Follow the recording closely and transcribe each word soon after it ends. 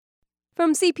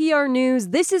From CPR News,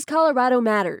 this is Colorado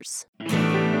Matters.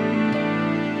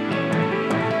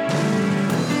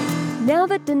 Now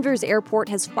that Denver's airport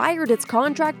has fired its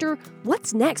contractor,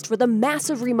 what's next for the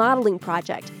massive remodeling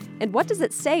project? And what does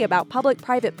it say about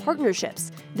public-private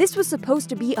partnerships? This was supposed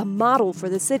to be a model for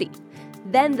the city.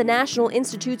 Then the National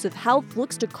Institutes of Health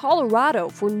looks to Colorado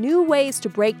for new ways to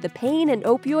break the pain and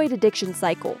opioid addiction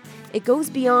cycle. It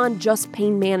goes beyond just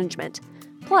pain management.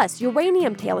 Plus,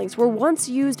 uranium tailings were once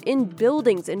used in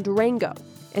buildings in Durango,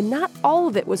 and not all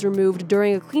of it was removed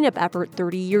during a cleanup effort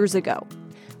 30 years ago.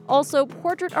 Also,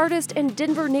 portrait artist and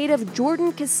Denver native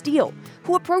Jordan Castile,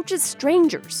 who approaches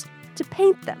strangers to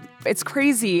paint them. It's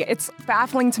crazy. It's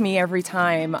baffling to me every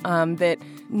time that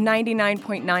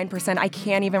 99.9%, I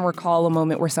can't even recall a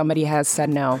moment where somebody has said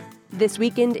no. This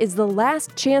weekend is the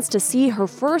last chance to see her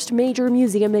first major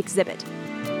museum exhibit.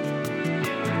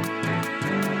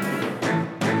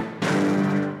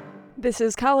 This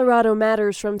is Colorado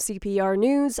Matters from CPR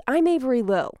News. I'm Avery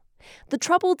Lill. The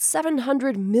troubled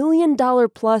 $700 million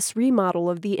plus remodel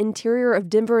of the interior of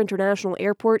Denver International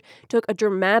Airport took a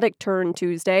dramatic turn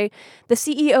Tuesday. The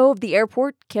CEO of the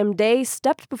airport, Kim Day,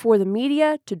 stepped before the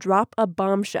media to drop a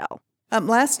bombshell.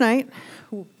 Last night,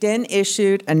 DEN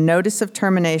issued a notice of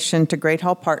termination to Great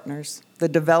Hall Partners, the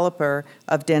developer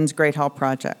of DEN's Great Hall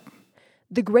project.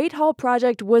 The Great Hall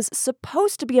project was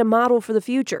supposed to be a model for the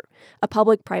future, a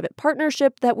public-private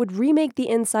partnership that would remake the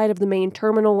inside of the main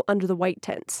terminal under the white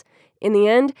tents. In the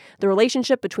end, the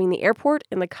relationship between the airport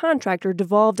and the contractor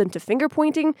devolved into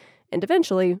finger-pointing and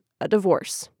eventually a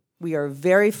divorce. We are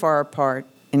very far apart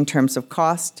in terms of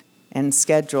cost and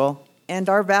schedule and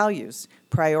our values,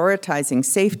 prioritizing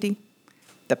safety,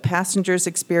 the passengers'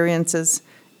 experiences,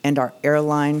 and our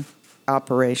airline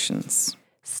operations.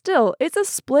 Still, it's a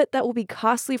split that will be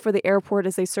costly for the airport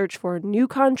as they search for a new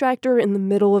contractor in the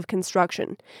middle of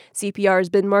construction. CPR's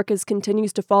Ben Marcus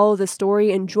continues to follow this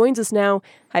story and joins us now.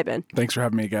 Hi, Ben. Thanks for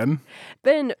having me again.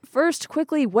 Ben, first,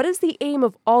 quickly, what is the aim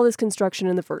of all this construction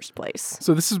in the first place?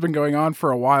 So this has been going on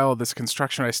for a while, this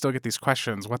construction. I still get these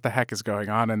questions. What the heck is going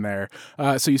on in there?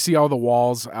 So you see all the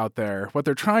walls out there. What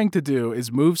they're trying to do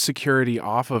is move security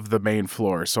off of the main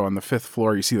floor. So on the 5th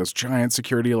floor, you see those giant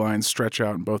security lines stretch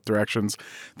out in both directions.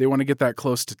 They want to get that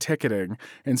close to ticketing.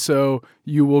 And so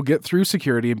you will get through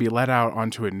security and be let out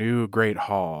onto a new Great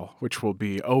Hall, which will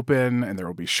be open, and there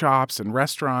will be shops and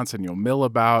restaurants, and you'll mill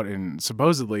about, and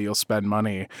supposedly you'll spend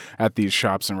money at these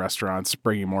shops and restaurants,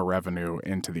 bringing more revenue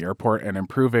into the airport and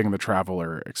improving the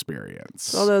traveler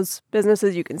experience. All those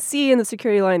businesses you can see in the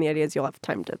security line, the idea is you'll have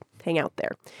time to hang out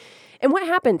there. And what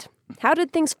happened? How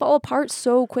did things fall apart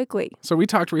so quickly? So we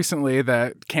talked recently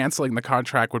that canceling the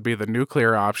contract would be the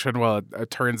nuclear option. Well, it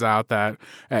turns out that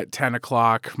at 10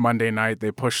 o'clock Monday night,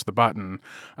 they pushed the button.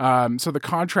 So the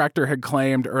contractor had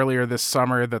claimed earlier this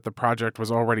summer that the project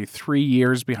was already 3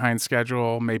 years behind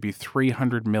schedule, maybe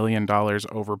 $300 million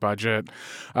over budget.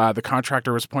 The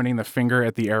contractor was pointing the finger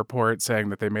at the airport, saying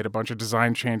that they made a bunch of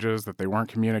design changes, that they weren't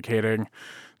communicating.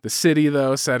 The city,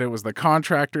 though, said it was the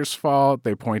contractor's fault.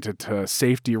 They pointed to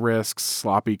safety risks,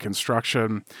 sloppy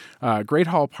construction. Great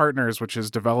Hall Partners, which is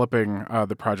developing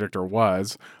the project, or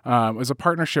was a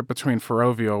partnership between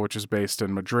Ferrovial, which is based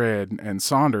in Madrid, and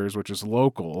Saunders, which is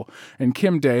local. And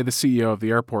Kim Day, the CEO of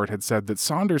the airport, had said that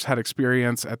Saunders had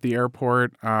experience at the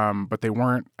airport, but they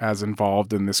weren't as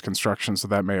involved in this construction, so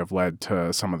that may have led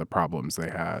to some of the problems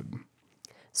they had.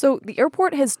 So the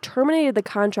airport has terminated the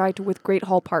contract with Great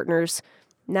Hall Partners.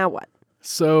 Now what?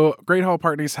 So Great Hall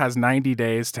Partners has 90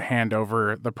 days to hand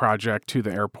over the project to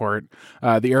the airport.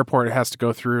 The airport has to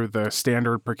go through the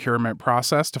standard procurement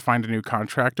process to find a new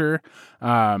contractor.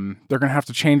 They're going to have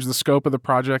to change the scope of the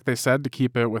project, they said, to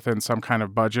keep it within some kind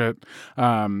of budget.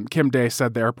 Kim Day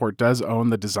said the airport does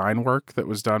own the design work that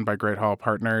was done by Great Hall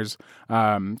Partners.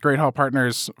 Great Hall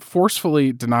Partners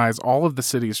forcefully denies all of the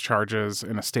city's charges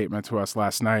in a statement to us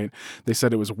last night. They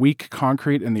said it was weak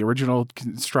concrete in the original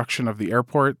construction of the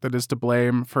airport that is to blame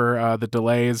for the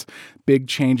delays, big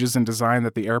changes in design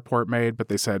that the airport made, but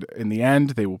they said in the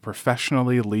end they will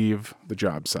professionally leave the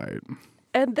job site.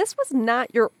 And this was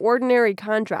not your ordinary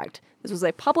contract. This was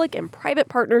a public and private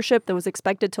partnership that was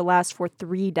expected to last for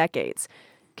 3 decades.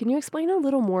 Can you explain a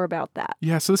little more about that?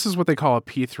 Yeah, so this is what they call a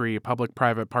P3,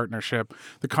 public-private partnership.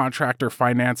 The contractor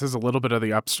finances a little bit of the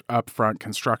upfront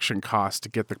construction cost to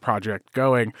get the project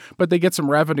going, but they get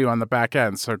some revenue on the back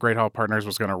end. So Great Hall Partners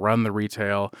was going to run the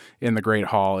retail in the Great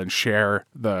Hall and share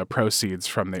the proceeds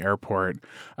from the airport.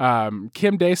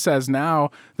 Kim Day says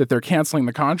now that they're canceling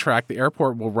the contract, the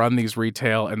airport will run these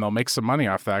retail and they'll make some money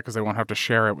off that because they won't have to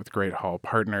share it with Great Hall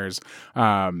Partners.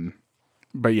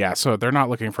 But yeah, so they're not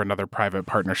looking for another private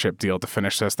partnership deal to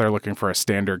finish this. They're looking for a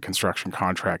standard construction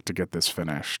contract to get this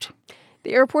finished.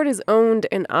 The airport is owned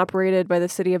and operated by the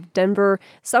city of Denver.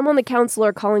 Some on the council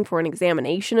are calling for an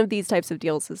examination of these types of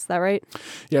deals. Is that right?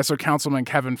 Yeah, so Councilman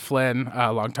Kevin Flynn,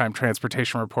 a longtime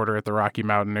transportation reporter at the Rocky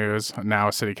Mountain News, now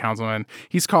a city councilman,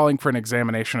 he's calling for an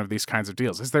examination of these kinds of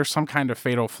deals. Is there some kind of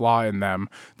fatal flaw in them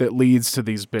that leads to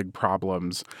these big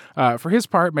problems? For his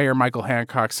part, Mayor Michael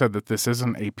Hancock said that this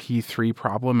isn't a P3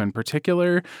 problem in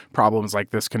particular. Problems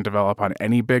like this can develop on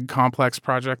any big complex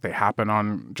project. They happen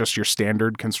on just your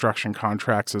standard construction contracts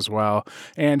as well.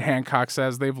 And Hancock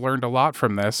says they've learned a lot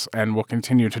from this and will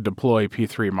continue to deploy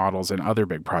P3 models in other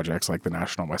big projects like the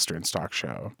National Western Stock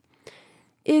Show.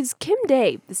 Is Kim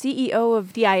Day, the CEO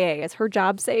of DIA, is her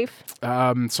job safe?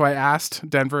 So I asked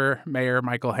Denver Mayor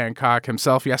Michael Hancock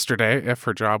himself yesterday if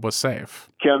her job was safe.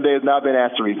 Kim Day has not been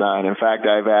asked to resign. In fact,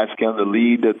 I've asked him to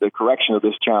lead the correction of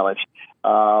this challenge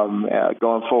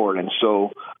going forward. And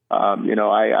so,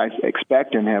 I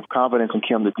expect and have confidence in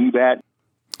Kim to do that.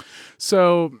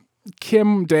 So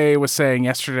Kim Day was saying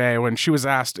yesterday when she was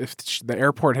asked if the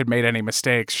airport had made any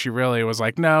mistakes, she really was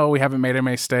like, no, we haven't made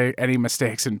any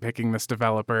mistakes in picking this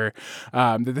developer.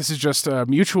 That this is just a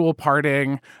mutual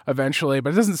parting eventually,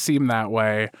 but it doesn't seem that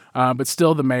way. But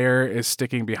still, the mayor is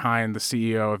sticking behind the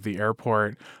CEO of the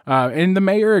airport. And the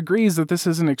mayor agrees that this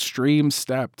is an extreme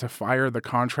step to fire the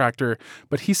contractor,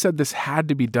 but he said this had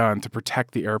to be done to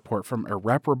protect the airport from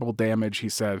irreparable damage, he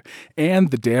said,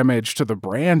 and the damage to the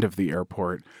brand of the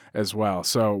airport as well.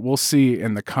 So we'll see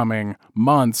in the coming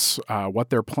months what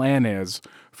their plan is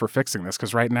for fixing this,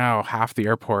 because right now half the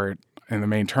airport in the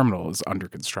main terminal is under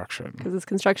construction. Because this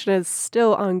construction is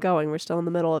still ongoing. We're still in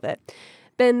the middle of it.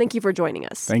 Ben, thank you for joining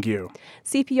us. Thank you.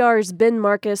 CPR's Ben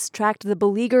Marcus tracked the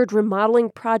beleaguered remodeling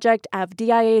project of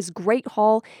DIA's Great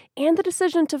Hall and the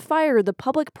decision to fire the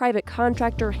public-private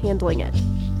contractor handling it.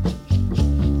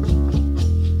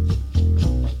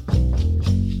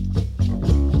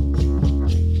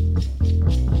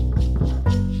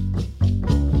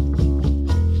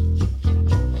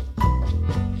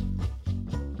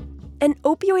 An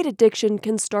opioid addiction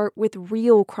can start with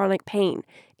real chronic pain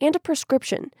and a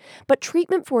prescription, but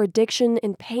treatment for addiction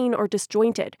and pain are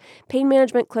disjointed. Pain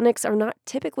management clinics are not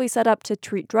typically set up to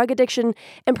treat drug addiction,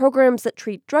 and programs that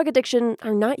treat drug addiction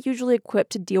are not usually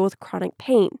equipped to deal with chronic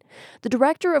pain. The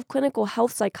director of clinical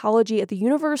health psychology at the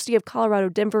University of Colorado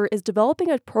Denver is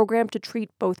developing a program to treat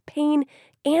both pain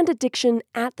and addiction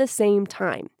at the same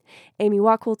time. Amy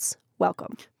Wachholz,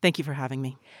 welcome. Thank you for having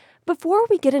me. Before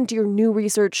we get into your new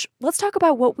research, let's talk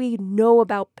about what we know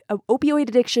about opioid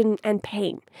addiction and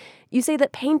pain. You say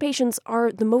that pain patients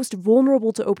are the most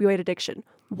vulnerable to opioid addiction.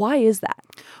 Why is that?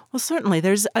 Well, certainly.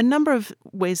 There's a number of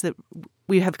ways that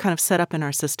we have kind of set up in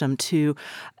our system to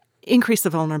increase the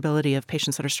vulnerability of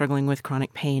patients that are struggling with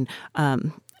chronic pain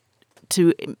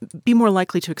to be more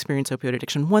likely to experience opioid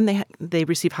addiction. One, they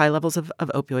receive high levels of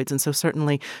opioids, and so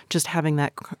certainly just having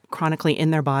that chronically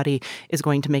in their body is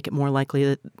going to make it more likely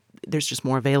that there's just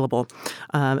more available.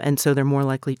 And so they're more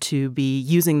likely to be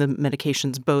using the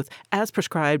medications both as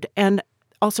prescribed and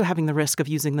also having the risk of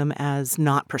using them as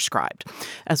not prescribed,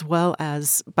 as well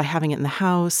as by having it in the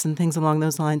house and things along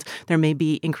those lines. There may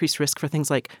be increased risk for things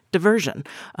like diversion.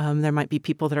 There might be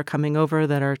people that are coming over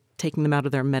that are taking them out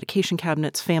of their medication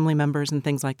cabinets, family members, and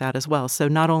things like that as well. So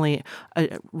not only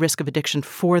a risk of addiction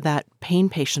for that pain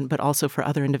patient, but also for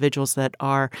other individuals that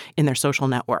are in their social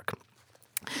network.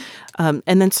 And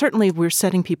then certainly we're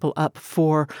setting people up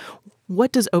for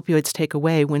what does opioids take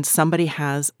away when somebody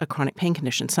has a chronic pain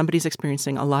condition? Somebody's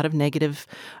experiencing a lot of negative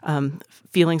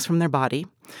feelings from their body.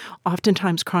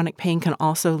 Oftentimes, chronic pain can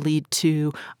also lead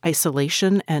to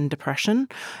isolation and depression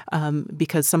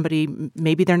because somebody,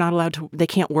 maybe they're not allowed to, they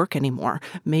can't work anymore.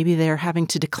 Maybe they're having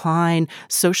to decline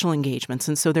social engagements,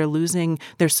 and so they're losing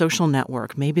their social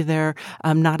network. Maybe they're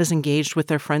not as engaged with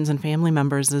their friends and family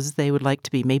members as they would like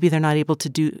to be. Maybe they're not able to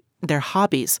do their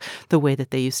hobbies the way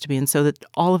that they used to be. And so that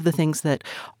all of the things that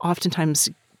oftentimes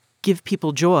give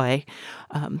people joy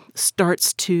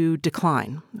starts to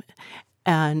decline.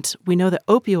 And we know that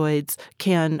opioids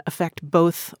can affect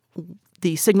both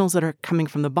the signals that are coming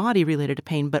from the body related to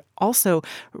pain, but also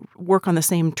work on the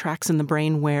same tracks in the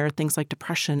brain where things like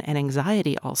depression and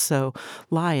anxiety also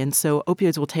lie. And so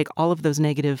opioids will take all of those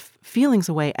negative feelings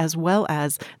away as well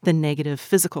as the negative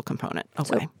physical component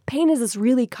away. So pain is this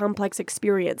really complex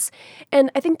experience.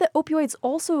 And I think that opioids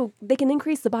also, they can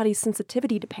increase the body's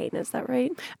sensitivity to pain. Is that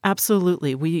right?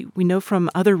 Absolutely. We know from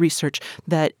other research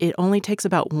that it only takes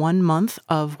about 1 month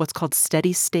of what's called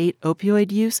steady state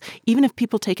opioid use. Even if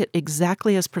people take it exactly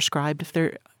as prescribed, if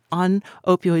they're on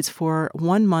opioids for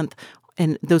 1 month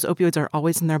and those opioids are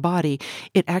always in their body,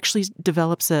 it actually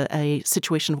develops a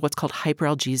situation of what's called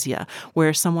hyperalgesia,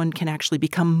 where someone can actually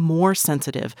become more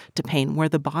sensitive to pain, where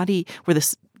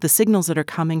the signals that are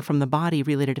coming from the body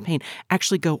related to pain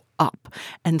actually go up.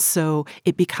 And so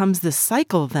it becomes this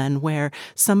cycle then where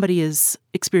somebody is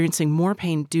experiencing more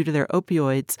pain due to their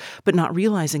opioids, but not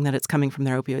realizing that it's coming from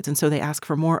their opioids. And so they ask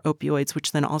for more opioids,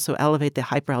 which then also elevate the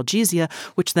hyperalgesia,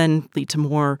 which then lead to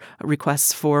more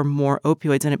requests for more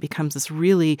opioids. And it becomes this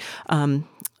really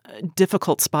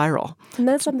difficult spiral. And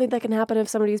that's something that can happen if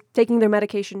somebody's taking their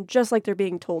medication just like they're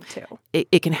being told to.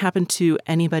 It can happen to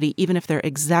anybody, even if they're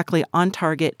exactly on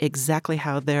target, exactly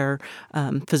how their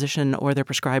physician or their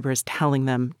prescriber is telling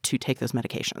them to take those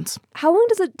medications. How long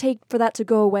does it take for that to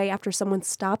go away after someone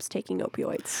stops taking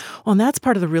opioids? Well, and that's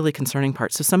part of the really concerning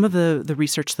part. So some of the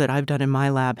research that I've done in my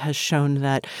lab has shown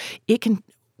that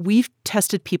we've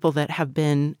tested people that have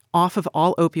been off of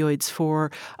all opioids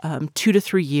for 2 to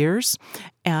 3 years,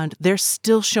 and they're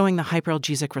still showing the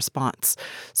hyperalgesic response.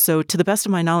 So to the best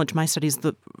of my knowledge, my studies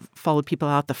followed people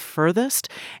out the furthest,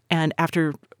 and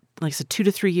after, like I said, 2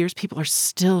 to 3 years, people are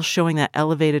still showing that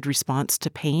elevated response to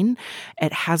pain.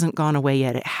 It hasn't gone away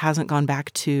yet. It hasn't gone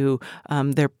back to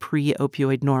their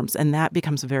pre-opioid norms, and that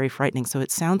becomes very frightening. So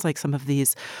it sounds like some of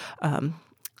these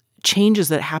changes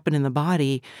that happen in the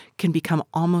body can become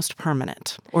almost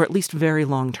permanent, or at least very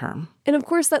long term. And of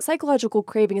course, that psychological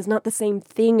craving is not the same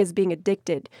thing as being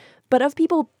addicted. But of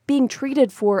people being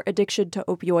treated for addiction to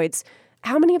opioids,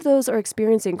 how many of those are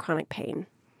experiencing chronic pain?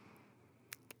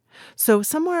 So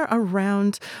somewhere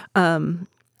around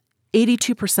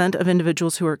 82% of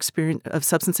individuals who are of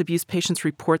substance abuse patients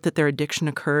report that their addiction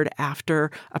occurred after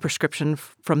a prescription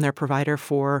from their provider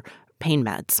for pain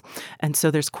meds. And so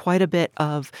there's quite a bit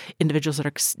of individuals that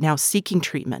are now seeking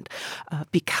treatment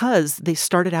because they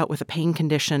started out with a pain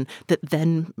condition that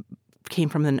then came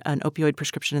from an opioid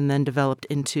prescription and then developed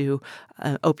into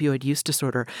opioid use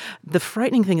disorder. The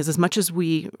frightening thing is, as much as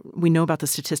we know about the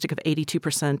statistic of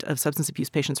 82% of substance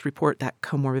abuse patients report that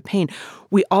comorbid pain,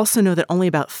 we also know that only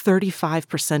about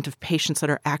 35% of patients that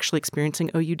are actually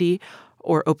experiencing OUD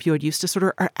or opioid use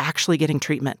disorder are actually getting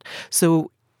treatment.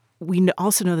 So we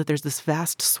also know that there's this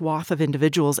vast swath of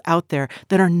individuals out there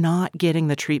that are not getting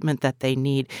the treatment that they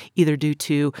need, either due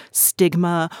to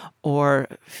stigma or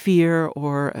fear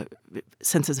or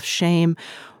senses of shame.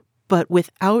 But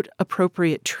without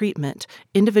appropriate treatment,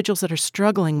 individuals that are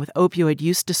struggling with opioid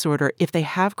use disorder, if they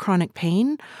have chronic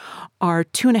pain, are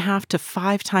 2.5 to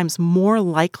 5 times more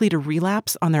likely to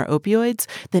relapse on their opioids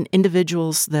than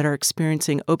individuals that are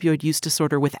experiencing opioid use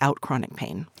disorder without chronic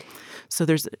pain. So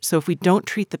if we don't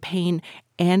treat the pain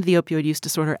and the opioid use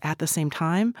disorder at the same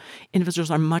time,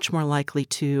 individuals are much more likely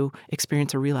to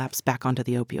experience a relapse back onto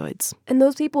the opioids. And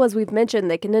those people, as we've mentioned,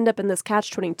 they can end up in this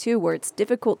catch-22 where it's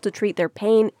difficult to treat their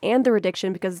pain and their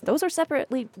addiction because those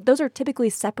are typically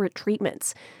separate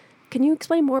treatments. Can you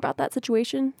explain more about that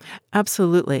situation?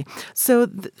 Absolutely.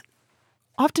 So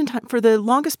oftentimes, for the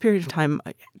longest period of time,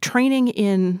 training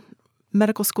in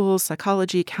medical schools,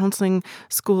 psychology, counseling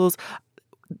schools,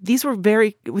 these were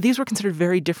considered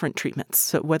very different treatments.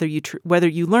 So whether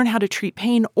you learn how to treat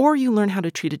pain or you learn how to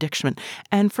treat addiction,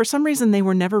 and for some reason they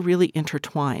were never really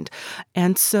intertwined.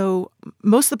 And so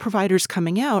most of the providers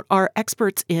coming out are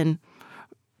experts in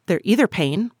they're either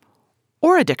pain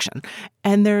or addiction,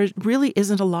 and there really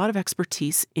isn't a lot of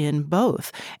expertise in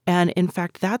both. And in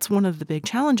fact, that's one of the big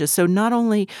challenges. So not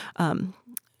only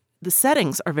the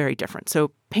settings are very different.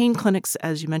 So pain clinics,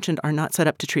 as you mentioned, are not set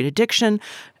up to treat addiction.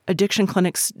 Addiction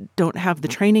clinics don't have the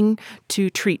training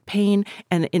to treat pain.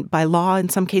 And by law, in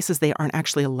some cases, they aren't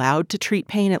actually allowed to treat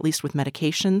pain, at least with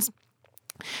medications.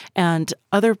 And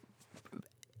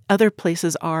other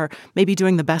places are maybe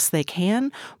doing the best they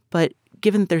can, but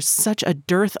given that there's such a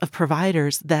dearth of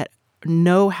providers that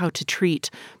know how to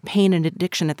treat pain and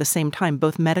addiction at the same time,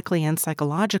 both medically and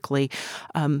psychologically,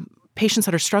 patients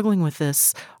that are struggling with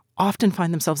this often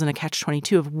find themselves in a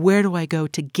catch-22 of where do I go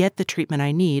to get the treatment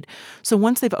I need? So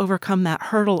once they've overcome that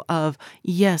hurdle of,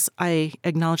 yes, I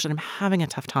acknowledge that I'm having a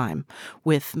tough time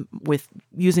with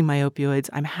using my opioids,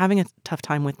 I'm having a tough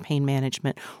time with pain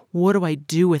management, what do I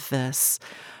do with this?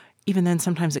 Even then,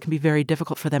 sometimes it can be very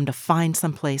difficult for them to find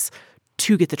some place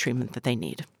to get the treatment that they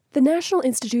need. The National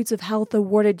Institutes of Health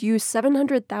awarded you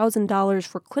 $700,000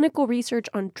 for clinical research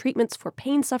on treatments for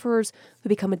pain sufferers who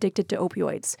become addicted to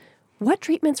opioids. What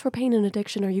treatments for pain and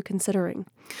addiction are you considering?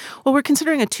 Well, we're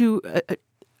considering a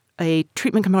a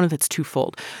treatment component that's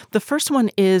twofold. The first one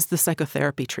is the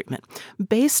psychotherapy treatment.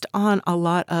 Based on a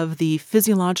lot of the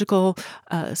physiological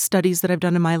studies that I've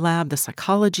done in my lab, the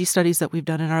psychology studies that we've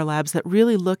done in our labs that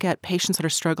really look at patients that are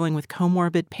struggling with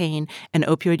comorbid pain and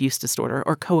opioid use disorder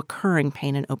or co-occurring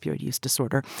pain and opioid use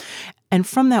disorder. And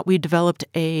from that, we developed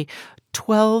a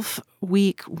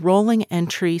 12-week rolling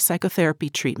entry psychotherapy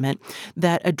treatment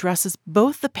that addresses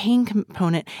both the pain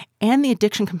component and the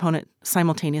addiction component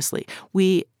simultaneously.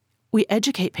 We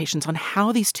educate patients on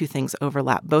how these two things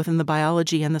overlap, both in the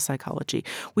biology and the psychology.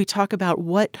 We talk about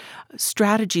what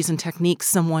strategies and techniques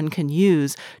someone can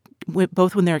use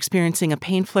both when they're experiencing a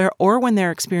pain flare or when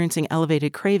they're experiencing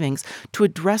elevated cravings to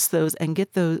address those and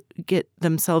get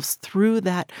themselves through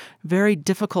that very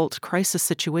difficult crisis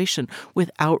situation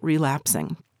without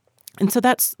relapsing. And so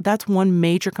that's one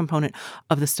major component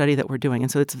of the study that we're doing.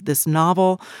 And so it's this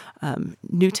novel,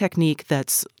 new technique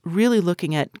that's really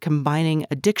looking at combining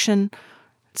addiction,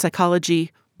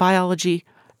 psychology, biology,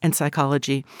 and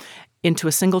psychology into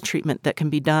a single treatment that can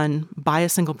be done by a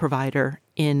single provider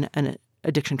in an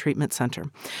addiction treatment center.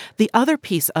 The other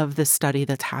piece of this study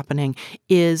that's happening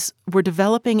is we're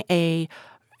developing a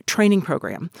training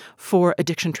program for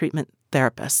addiction treatment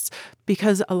therapists,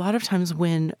 because a lot of times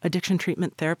when addiction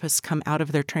treatment therapists come out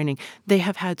of their training, they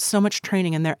have had so much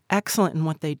training and they're excellent in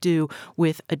what they do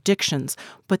with addictions,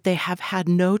 but they have had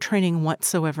no training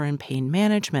whatsoever in pain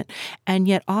management. And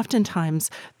yet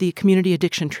oftentimes the community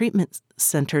addiction treatment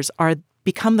centers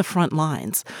become the front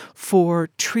lines for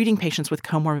treating patients with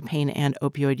comorbid pain and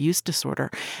opioid use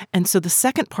disorder. And so the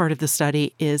second part of the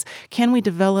study is, can we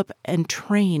develop and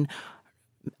train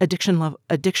addiction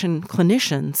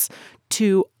clinicians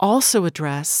to also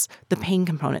address the pain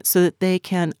component so that they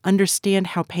can understand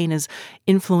how pain is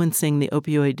influencing the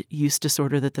opioid use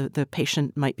disorder that the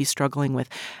patient might be struggling with,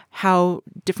 how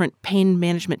different pain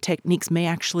management techniques may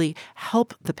actually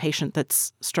help the patient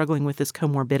that's struggling with this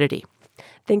comorbidity.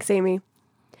 Thanks, Amy.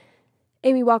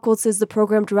 Amy Wachholz is the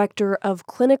Program Director of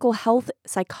Clinical Health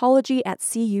Psychology at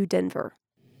CU Denver.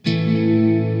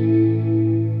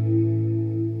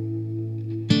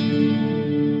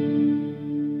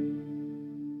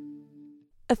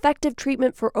 Effective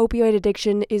treatment for opioid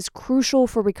addiction is crucial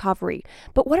for recovery.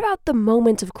 But what about the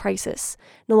moment of crisis?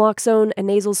 Naloxone, a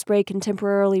nasal spray, can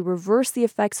temporarily reverse the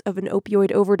effects of an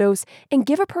opioid overdose and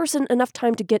give a person enough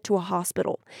time to get to a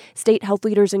hospital. State health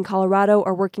leaders in Colorado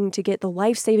are working to get the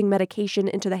life-saving medication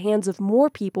into the hands of more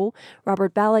people.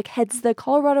 Robert Ballack heads the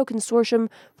Colorado Consortium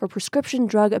for Prescription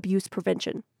Drug Abuse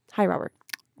Prevention. Hi, Robert.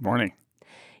 Morning.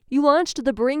 You launched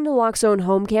the Bring Naloxone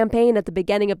Home campaign at the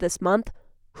beginning of this month.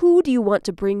 Who do you want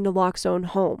to bring naloxone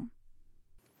home?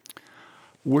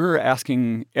 We're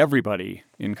asking everybody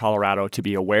in Colorado to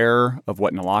be aware of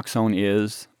what naloxone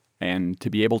is and to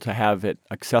be able to have it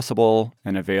accessible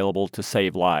and available to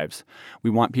save lives. We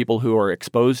want people who are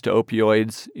exposed to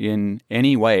opioids in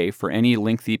any way for any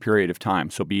lengthy period of time.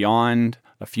 So beyond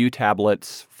a few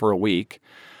tablets for a week,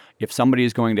 if somebody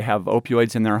is going to have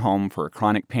opioids in their home for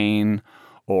chronic pain,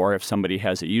 or if somebody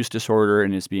has a use disorder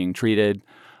and is being treated,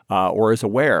 or is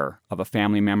aware of a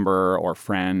family member or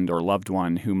friend or loved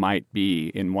one who might be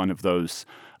in one of those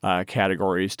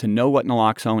categories, to know what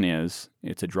naloxone is.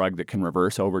 It's a drug that can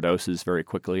reverse overdoses very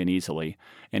quickly and easily,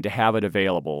 and to have it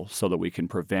available so that we can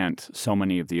prevent so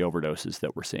many of the overdoses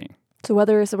that we're seeing. So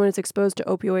whether someone is exposed to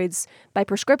opioids by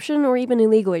prescription or even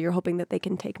illegally, you're hoping that they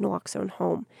can take naloxone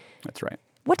home. That's right.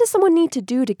 What does someone need to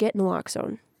do to get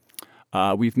naloxone?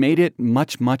 We've made it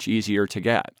much, much easier to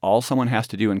get. All someone has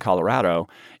to do in Colorado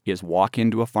is walk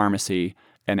into a pharmacy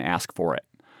and ask for it.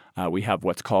 We have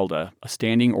what's called a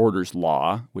standing orders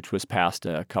law, which was passed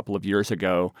a couple of years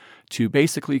ago to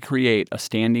basically create a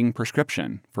standing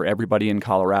prescription for everybody in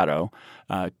Colorado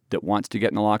that wants to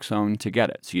get naloxone to get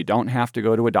it. So you don't have to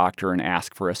go to a doctor and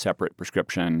ask for a separate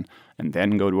prescription and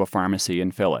then go to a pharmacy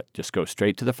and fill it. Just go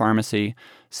straight to the pharmacy,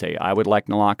 say, I would like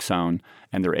naloxone,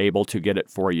 and they're able to get it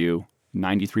for you.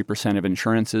 93% of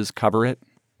insurances cover it.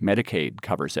 Medicaid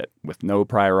covers it with no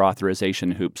prior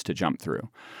authorization hoops to jump through.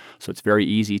 So it's very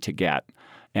easy to get,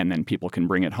 and then people can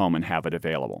bring it home and have it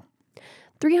available.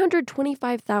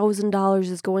 $325,000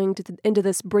 is going into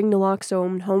this Bring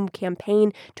Naloxone Home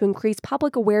campaign to increase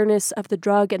public awareness of the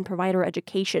drug and provider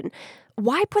education.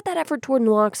 Why put that effort toward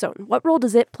naloxone? What role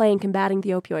does it play in combating the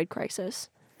opioid crisis?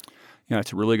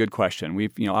 It's a really good question.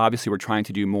 Obviously we're trying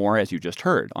to do more, as you just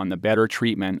heard, on the better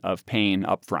treatment of pain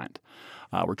up front.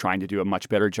 We're trying to do a much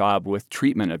better job with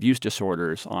treatment of use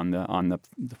disorders on the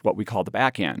what we call the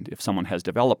back end. If someone has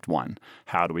developed one,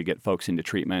 how do we get folks into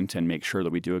treatment and make sure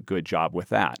that we do a good job with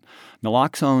that?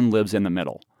 Naloxone lives in the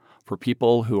middle. For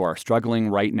people who are struggling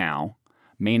right now,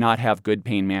 may not have good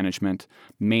pain management,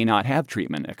 may not have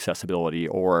treatment accessibility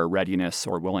or readiness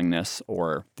or willingness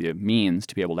or the means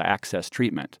to be able to access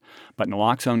treatment. But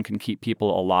naloxone can keep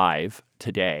people alive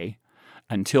today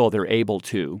until they're able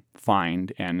to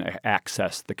find and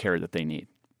access the care that they need.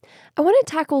 I want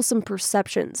to tackle some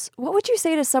perceptions. What would you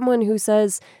say to someone who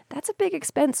says that's a big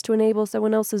expense to enable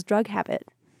someone else's drug habit?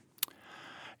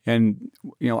 And,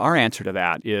 our answer to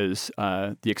that is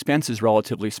the expense is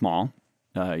relatively small.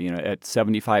 At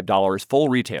 $75 full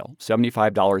retail,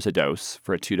 $75 a dose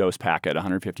for a 2-dose packet,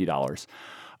 $150.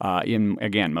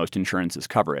 Again, most insurances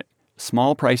cover it.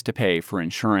 Small price to pay for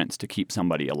insurance to keep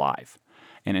somebody alive.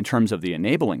 And in terms of the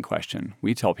enabling question,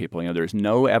 we tell people, there's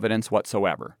no evidence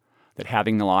whatsoever that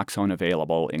having naloxone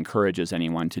available encourages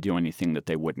anyone to do anything that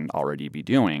they wouldn't already be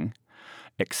doing,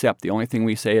 except the only thing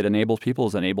we say it enables people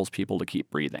to keep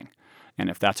breathing. And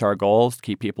if that's our goal, is to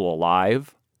keep people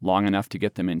alive long enough to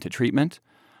get them into treatment,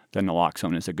 then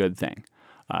naloxone is a good thing.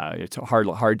 It's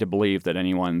hard to believe that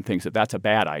anyone thinks that that's a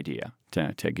bad idea,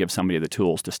 to give somebody the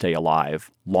tools to stay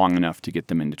alive long enough to get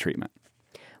them into treatment.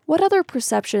 What other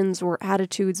perceptions or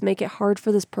attitudes make it hard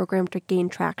for this program to gain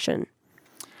traction?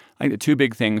 I think the two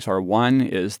big things are, one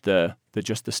is the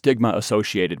stigma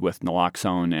associated with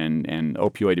naloxone and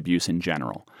opioid abuse in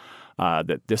general,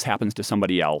 that this happens to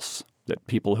somebody else, that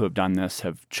people who have done this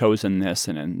have chosen this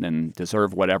and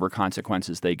deserve whatever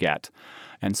consequences they get.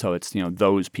 And so it's,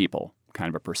 those people, kind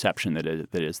of a perception that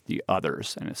is the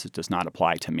others, and it does not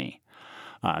apply to me.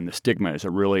 And the stigma is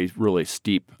a really, really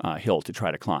steep hill to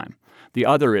try to climb. The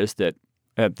other is that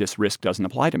this risk doesn't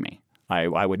apply to me.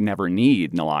 I would never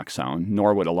need naloxone,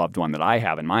 nor would a loved one that I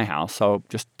have in my house, so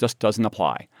just doesn't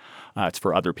apply. It's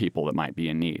for other people that might be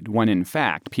in need. When in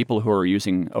fact, people who are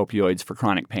using opioids for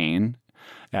chronic pain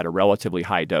at a relatively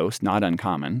high dose, not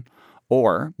uncommon,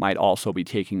 or might also be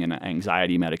taking an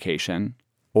anxiety medication,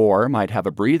 or might have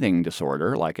a breathing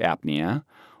disorder like apnea,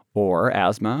 or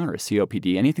asthma or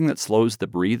COPD, anything that slows the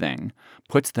breathing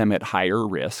puts them at higher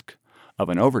risk of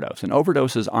an overdose. And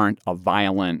overdoses aren't a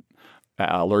violent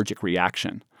allergic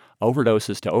reaction.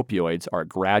 Overdoses to opioids are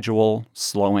gradual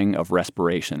slowing of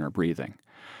respiration or breathing.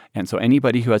 And so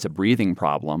anybody who has a breathing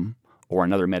problem or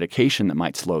another medication that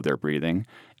might slow their breathing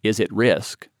is at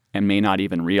risk and may not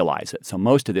even realize it. So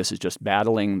most of this is just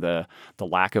battling the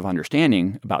lack of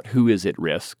understanding about who is at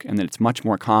risk, and that it's much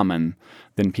more common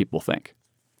than people think.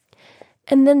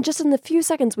 And then just in the few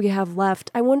seconds we have left,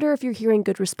 I wonder if you're hearing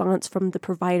good response from the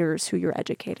providers who you're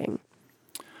educating.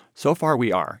 So far,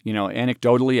 we are.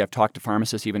 Anecdotally, I've talked to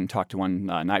pharmacists, even talked to one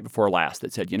night before last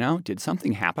that said, did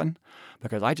something happen?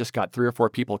 Because I just got 3 or 4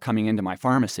 people coming into my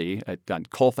pharmacy at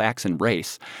Colfax and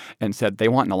Race and said they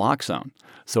want naloxone.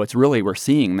 So it's really, we're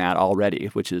seeing that already,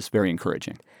 which is very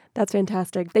encouraging. That's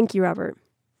fantastic. Thank you, Robert.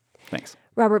 Thanks.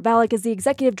 Robert Valek is the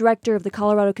Executive Director of the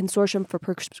Colorado Consortium for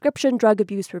Prescription Drug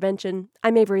Abuse Prevention.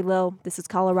 I'm Avery Lill. This is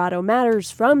Colorado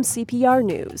Matters from CPR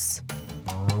News.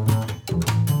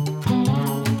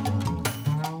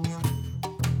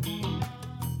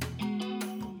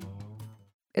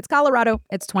 It's Colorado.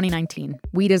 It's 2019.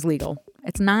 Weed is legal.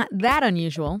 It's not that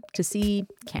unusual to see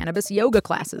cannabis yoga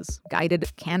classes,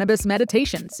 guided cannabis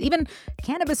meditations, even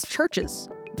cannabis churches.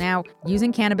 Now,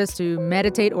 using cannabis to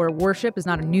meditate or worship is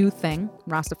not a new thing.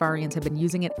 Rastafarians have been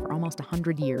using it for almost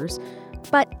 100 years.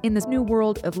 But in this new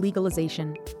world of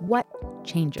legalization, what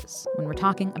changes when we're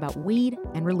talking about weed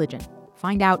and religion?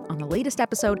 Find out on the latest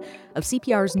episode of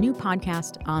CPR's new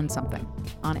podcast, On Something,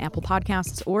 on Apple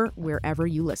Podcasts or wherever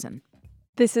you listen.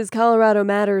 This is Colorado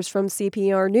Matters from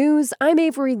CPR News. I'm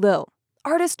Avery Lill.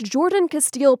 Artist Jordan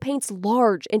Castile paints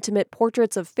large, intimate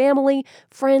portraits of family,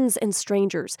 friends, and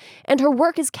strangers, and her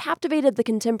work has captivated the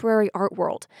contemporary art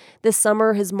world. This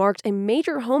summer has marked a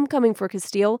major homecoming for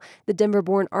Castile. The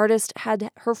Denver-born artist had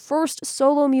her first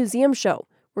solo museum show,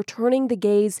 Returning the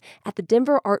Gaze, at the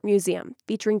Denver Art Museum,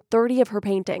 featuring 30 of her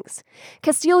paintings.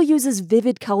 Castile uses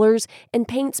vivid colors and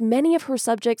paints many of her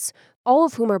subjects, all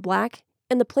of whom are Black,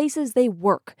 in the places they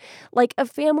work, like a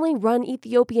family-run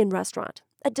Ethiopian restaurant,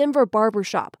 a Denver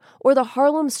barbershop, or the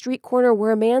Harlem street corner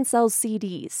where a man sells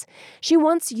CDs. She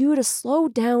wants you to slow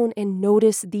down and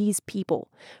notice these people.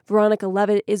 Veronica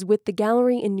Levitt is with the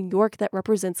gallery in New York that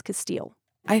represents Castile.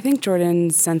 I think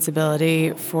Jordan's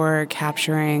sensibility for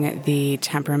capturing the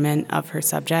temperament of her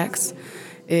subjects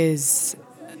is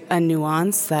a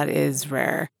nuance that is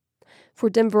rare. For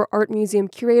Denver Art Museum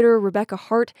curator Rebecca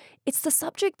Hart, it's the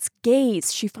subject's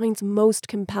gaze she finds most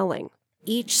compelling.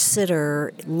 Each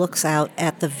sitter looks out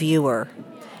at the viewer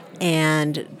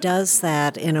and does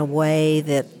that in a way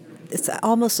that it's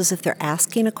almost as if they're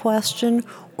asking a question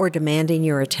or demanding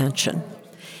your attention.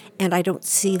 And I don't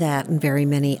see that in very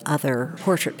many other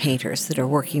portrait painters that are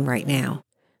working right now.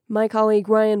 My colleague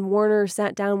Ryan Warner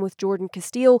sat down with Jordan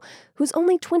Castile, who's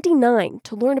only 29,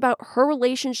 to learn about her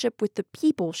relationship with the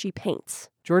people she paints.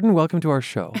 Jordan, welcome to our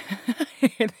show.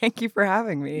 Thank you for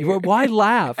having me. Why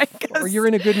laugh? Or you're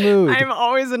in a good mood. I'm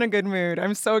always in a good mood.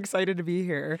 I'm so excited to be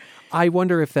here. I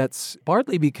wonder if that's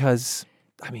partly because,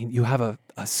 you have a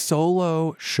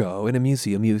solo show in a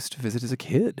museum you used to visit as a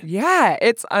kid. Yeah,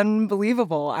 it's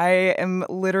unbelievable. I am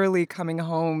literally coming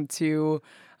home to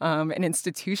an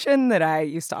institution that I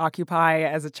used to occupy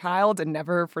as a child and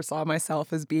never foresaw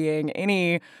myself as being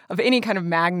any kind of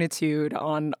magnitude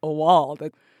on a wall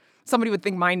that somebody would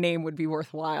think my name would be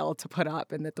worthwhile to put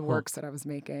up and that the works that I was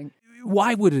making.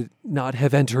 Why would it not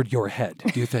have entered your head,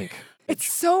 do you think? It's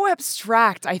so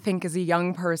abstract, I think, as a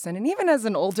young person and even as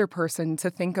an older person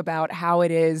to think about how it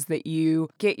is that you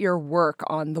get your work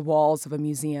on the walls of a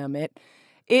museum.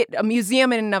 A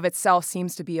museum in and of itself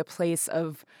seems to be a place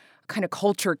of kind of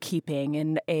culture keeping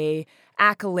and a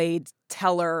accolade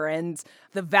teller and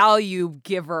the value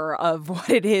giver of what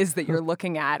it is that you're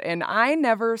looking at. And I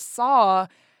never saw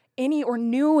any or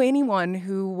knew anyone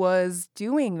who was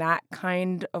doing that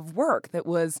kind of work, that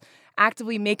was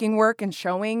actively making work and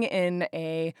showing in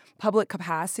a public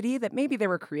capacity that maybe there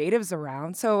were creatives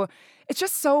around. So it's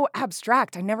just so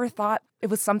abstract. I never thought it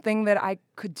was something that I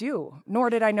could do, nor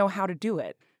did I know how to do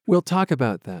it. We'll talk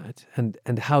about that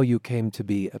and how you came to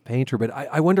be a painter, but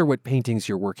I wonder what paintings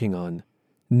you're working on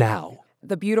now.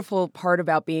 The beautiful part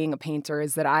about being a painter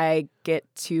is that I get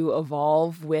to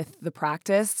evolve with the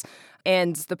practice,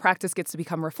 and the practice gets to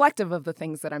become reflective of the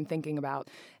things that I'm thinking about.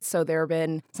 So there have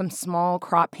been some small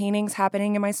crop paintings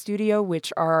happening in my studio,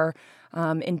 which are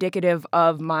indicative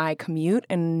of my commute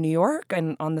in New York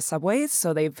and on the subways.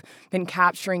 So they've been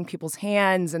capturing people's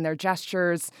hands and their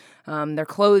gestures, their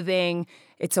clothing.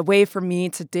 It's a way for me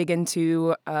to dig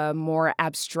into a more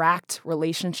abstract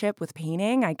relationship with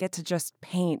painting. I get to just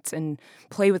paint and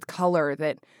play with color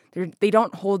that they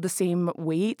don't hold the same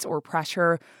weight or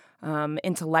pressure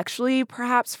intellectually,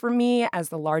 perhaps, for me, as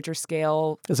the larger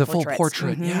scale as a portraits. Full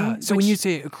portrait, yeah. So when you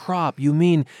say a crop, you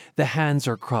mean the hands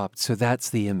are cropped, so that's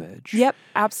the image. Yep,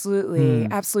 absolutely,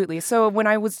 absolutely. So when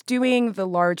I was doing the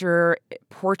larger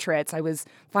portraits, I was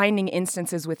finding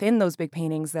instances within those big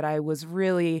paintings that I was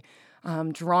really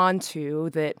drawn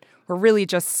to, that were really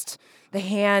just the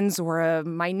hands or a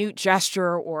minute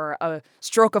gesture or a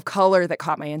stroke of color that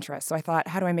caught my interest. So I thought,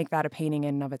 how do I make that a painting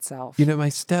in and of itself? My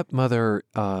stepmother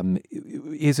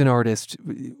was an artist,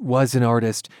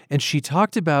 and she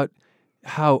talked about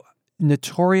how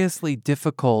notoriously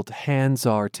difficult hands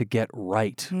are to get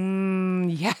right.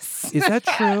 Yes. Is that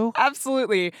true?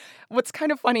 Absolutely. What's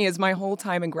kind of funny is my whole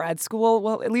time in grad school,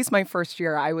 well, at least my first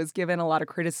year, I was given a lot of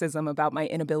criticism about my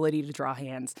inability to draw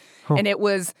hands. And it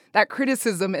was that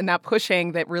criticism and that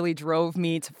pushing that really drove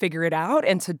me to figure it out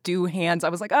and to do hands. I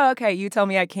was like, oh, okay, you tell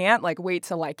me I can't, wait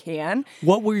till I can.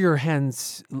 What were your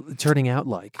hands turning out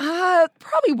like?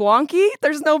 Probably wonky.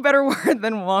 There's no better word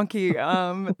than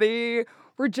wonky. They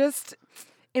were just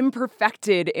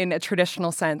imperfected in a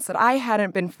traditional sense that I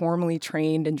hadn't been formally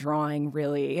trained in drawing,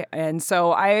 really. And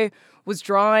so I was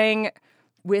drawing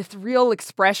with real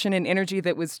expression and energy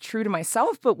that was true to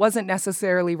myself, but wasn't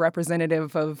necessarily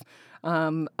representative of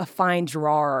a fine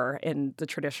drawer in the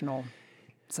traditional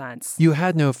sense. You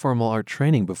had no formal art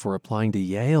training before applying to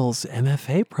Yale's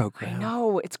MFA program. I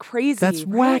know, it's crazy. That's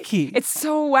right? wacky. It's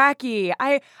so wacky.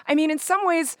 I mean, in some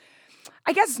ways,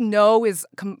 I guess no is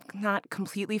not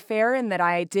completely fair in that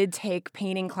I did take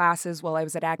painting classes while I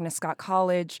was at Agnes Scott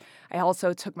College. I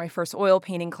also took my first oil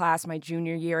painting class my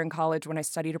junior year in college when I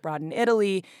studied abroad in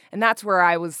Italy. And that's where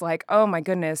I was like, oh my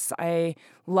goodness, I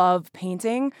love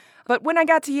painting. But when I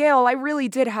got to Yale, I really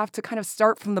did have to kind of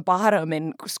start from the bottom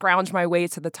and scrounge my way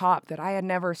to the top, that I had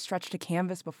never stretched a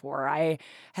canvas before. I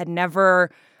had never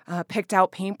picked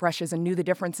out paintbrushes and knew the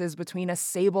differences between a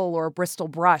sable or a Bristol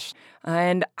brush.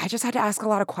 And I just had to ask a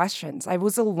lot of questions. I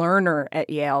was a learner at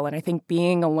Yale, and I think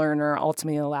being a learner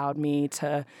ultimately allowed me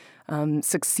to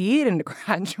succeed and to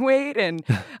graduate, and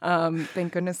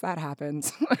thank goodness that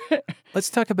happened. Let's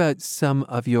talk about some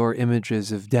of your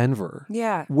images of Denver.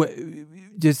 Yeah.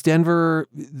 Does Denver,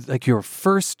 your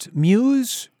first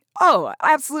muse? Oh,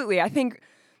 absolutely. I think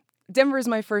Denver is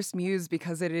my first muse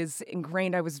because it is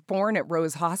ingrained. I was born at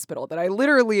Rose Hospital, that I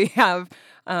literally have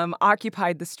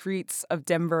occupied the streets of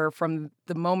Denver from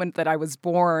the moment that I was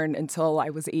born until I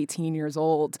was 18 years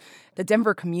old. The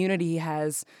Denver community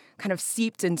has kind of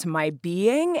seeped into my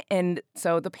being, and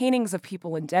so the paintings of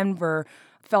people in Denver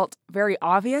felt very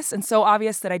obvious, and so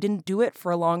obvious that I didn't do it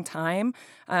for a long time.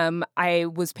 I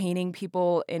was painting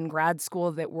people in grad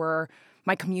school that were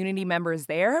my community members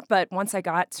there. But once I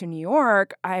got to New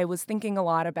York, I was thinking a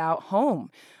lot about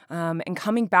home. And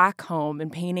coming back home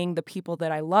and painting the people that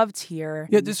I loved here.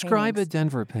 Yeah, describe a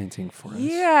Denver painting for us.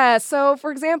 Yeah, so for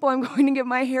example, I'm going to get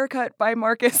my hair cut by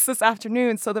Marcus this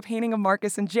afternoon. So the painting of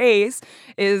Marcus and Jace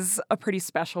is a pretty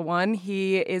special one.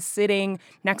 He is sitting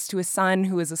next to his son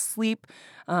who is asleep.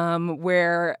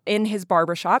 Where in his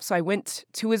barbershop. So I went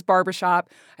to his barbershop.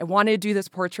 I wanted to do this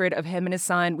portrait of him and his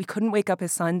son. We couldn't wake up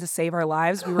his son to save our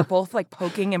lives. We were both like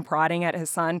poking and prodding at his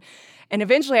son. And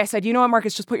eventually I said, you know what,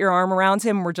 Marcus, just put your arm around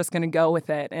him. We're just going to go with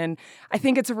it. And I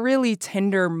think it's a really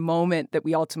tender moment that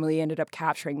we ultimately ended up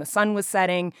capturing. The sun was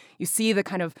setting. You see the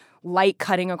kind of light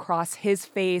cutting across his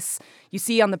face. You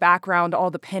see on the background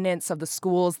all the pennants of the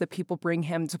schools that people bring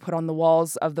him to put on the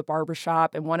walls of the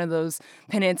barbershop. And one of those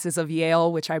pennants is of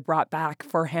Yale, which I brought back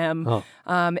for him. Oh.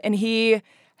 And he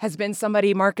has been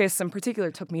somebody, Marcus in particular,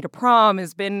 took me to prom,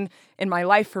 has been in my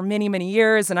life for many, many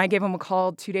years. And I gave him a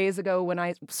call 2 days ago when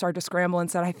I started to scramble and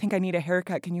said, I think I need a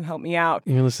haircut. Can you help me out?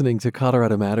 You're listening to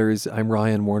Colorado Matters. I'm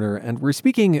Ryan Warner, and we're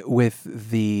speaking with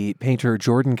the painter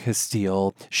Jordan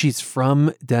Castile. She's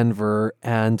from Denver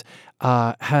and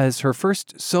has her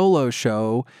first solo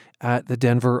show at the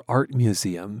Denver Art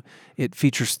Museum. It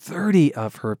features 30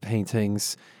 of her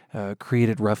paintings,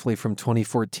 created roughly from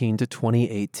 2014 to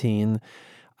 2018.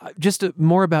 Just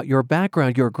more about your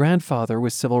background. Your grandfather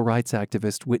was civil rights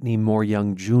activist Whitney Moore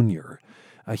Young Jr.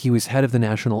 He was head of the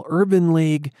National Urban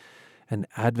League, an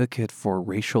advocate for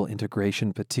racial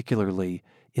integration, particularly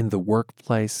in the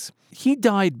workplace. He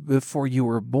died before you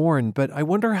were born, but I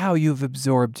wonder how you've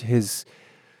absorbed his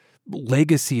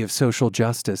legacy of social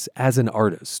justice as an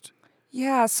artist.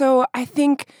 Yeah, so I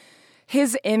think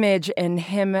his image and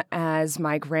him as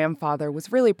my grandfather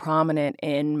was really prominent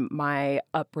in my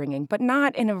upbringing, but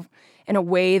not in a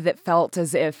way that felt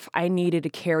as if I needed to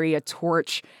carry a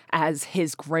torch as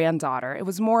his granddaughter. It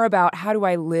was more about how do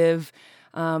I live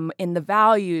in the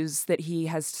values that he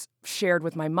has shared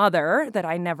with my mother that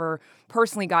I never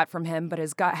personally got from him, but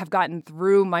have gotten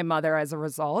through my mother as a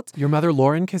result. Your mother,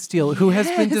 Lauren Castile, who has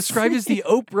been described as the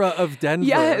Oprah of Denver.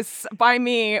 Yes, by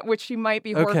me, which she might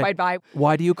be horrified by.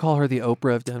 Why do you call her the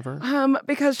Oprah of Denver?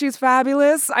 Because she's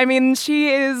fabulous. I mean, she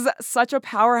is such a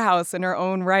powerhouse in her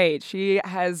own right. She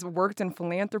has worked in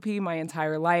philanthropy my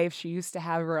entire life. She used to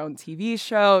have her own TV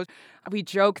show. We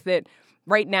joke that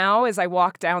right now, as I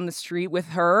walk down the street with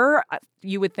her,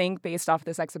 you would think based off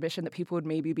this exhibition that people would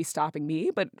maybe be stopping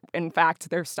me, but in fact,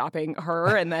 they're stopping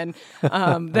her, and then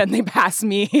they pass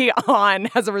me on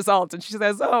as a result. And she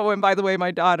says, oh, and by the way,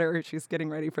 my daughter, she's getting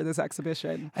ready for this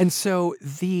exhibition. And so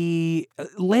the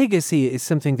legacy is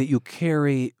something that you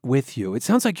carry with you. It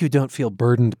sounds like you don't feel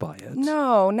burdened by it.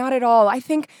 No, not at all. I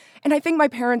think my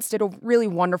parents did a really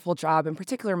wonderful job, in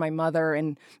particular my mother,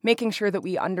 in making sure that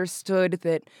we understood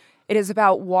that it is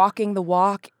about walking the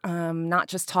walk, not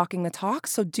just talking the talk.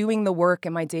 So doing the work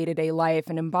in my day-to-day life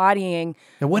and embodying.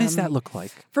 Now, what does that look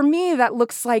like? For me, that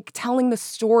looks like telling the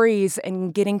stories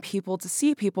and getting people to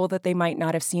see people that they might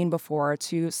not have seen before,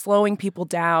 to slowing people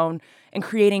down and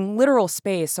creating literal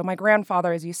space. So my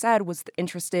grandfather, as you said, was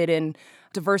interested in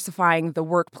diversifying the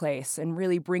workplace and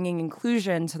really bringing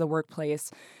inclusion to the workplace.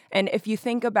 And if you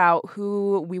think about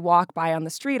who we walk by on the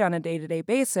street on a day-to-day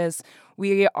basis,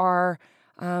 we are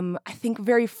I think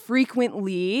very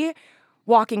frequently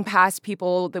walking past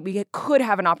people that we could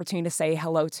have an opportunity to say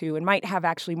hello to and might have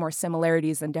actually more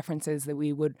similarities than differences that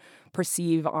we would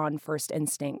perceive on first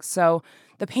instinct. So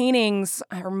the paintings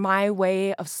are my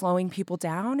way of slowing people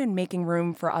down and making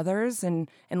room for others and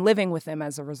living with them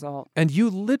as a result. And you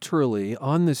literally,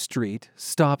 on the street,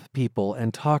 stop people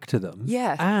and talk to them.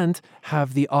 Yes. And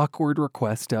have the awkward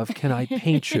request of, can I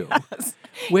paint you? Yes.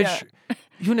 Which... Yeah.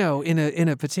 You know, in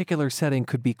a particular setting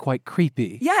could be quite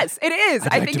creepy. Yes, it is.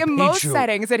 I'd I like think to in paint most you.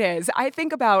 settings it is. I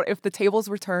think about if the tables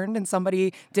were turned and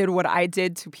somebody did what I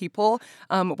did to people,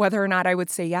 whether or not I would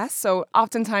say yes. So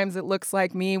oftentimes it looks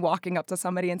like me walking up to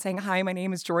somebody and saying, hi, my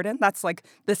name is Jordan. That's like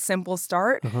the simple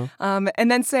start.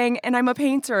 And then saying, and I'm a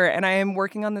painter and I am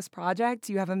working on this project.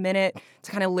 Do you have a minute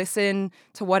to kind of listen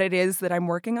to what it is that I'm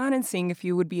working on and seeing if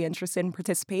you would be interested in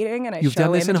participating? And You've show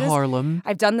done this images. in Harlem.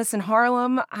 I've done this in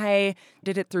Harlem. I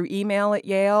did it through email at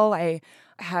Yale. I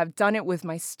have done it with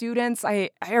my students.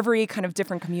 Every kind of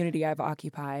different community I've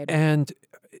occupied. And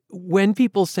when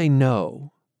people say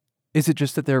no, is it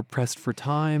just that they're pressed for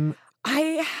time?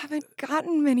 I haven't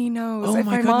gotten many no's, Oh, if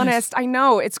my I'm goodness. honest. I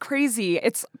know, it's crazy.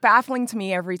 It's baffling to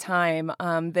me every time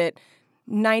that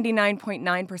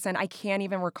 99.9%, I can't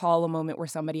even recall a moment where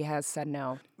somebody has said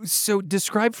no. So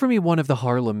describe for me one of the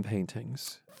Harlem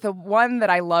paintings. The one that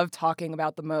I love talking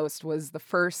about the most was the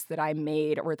first that I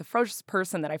made, or the first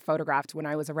person that I photographed when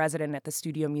I was a resident at the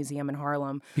Studio Museum in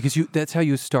Harlem. Because that's how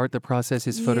you start the process,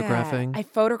 is photographing? I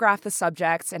photographed the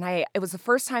subjects, and it was the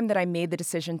first time that I made the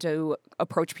decision to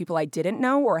approach people I didn't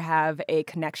know or have a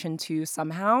connection to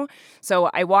somehow.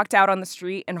 So I walked out on the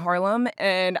street in Harlem,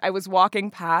 and I was walking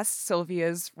past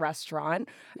Sylvia's restaurant,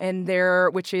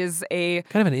 which is a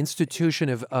kind of an institution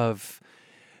of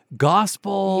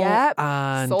gospel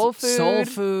and soul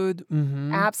food.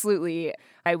 Mm-hmm. Absolutely.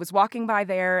 I was walking by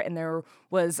there, and there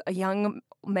was a young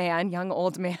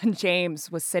old man,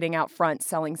 James, was sitting out front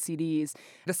selling CDs.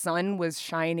 The sun was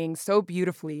shining so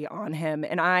beautifully on him,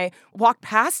 and I walked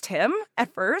past him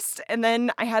at first, and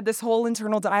then I had this whole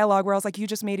internal dialogue where I was like, you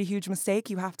just made a huge mistake.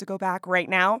 You have to go back right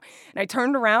now. And I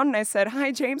turned around and I said,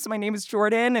 hi, James, my name is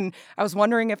Jordan, and I was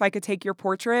wondering if I could take your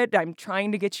portrait. I'm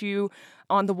trying to get you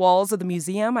on the walls of the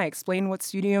museum. I explained what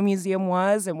Studio Museum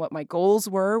was and what my goals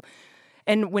were.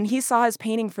 And when he saw his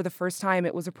painting for the first time,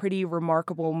 it was a pretty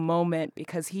remarkable moment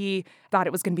because he thought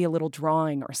it was going to be a little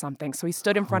drawing or something. So he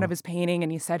stood in front of his painting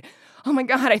and he said, oh my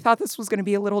God, I thought this was going to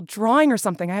be a little drawing or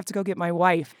something. I have to go get my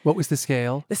wife. What was the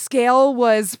scale? The scale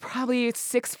was probably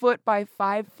 6 foot by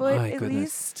 5 foot My at goodness.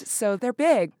 least. So they're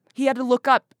big. He had to look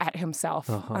up at himself.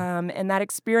 And that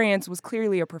experience was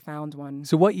clearly a profound one.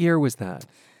 So what year was that?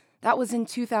 That was in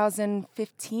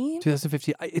 2015.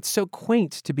 2015. It's so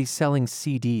quaint to be selling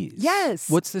CDs. Yes.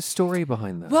 What's the story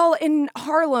behind that? Well, in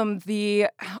Harlem, the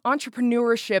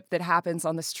entrepreneurship that happens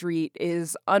on the street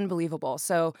is unbelievable.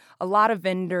 So a lot of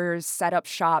vendors set up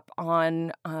shop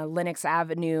on Lenox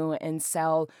Avenue and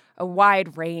sell a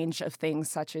wide range of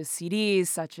things, such as CDs,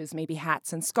 such as maybe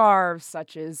hats and scarves,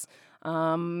 such as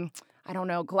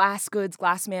glass goods,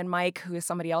 Glassman Mike, who is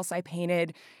somebody else I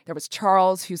painted. There was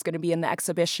Charles, who's going to be in the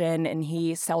exhibition, and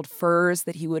he sold furs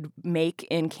that he would make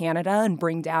in Canada and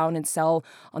bring down and sell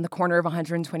on the corner of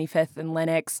 125th and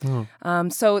Lenox.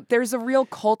 So there's a real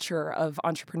culture of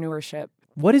entrepreneurship.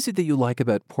 What is it that you like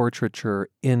about portraiture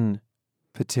in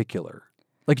particular?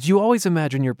 Like, do you always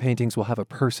imagine your paintings will have a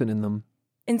person in them?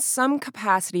 In some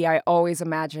capacity, I always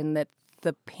imagine that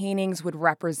the paintings would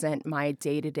represent my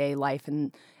day-to-day life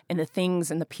and the things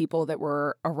and the people that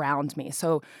were around me.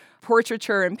 So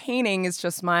portraiture and painting is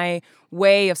just my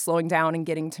way of slowing down and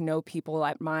getting to know people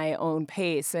at my own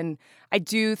pace. And I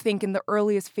do think in the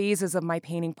earliest phases of my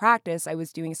painting practice, I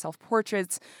was doing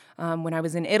self-portraits. When I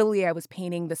was in Italy, I was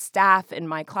painting the staff and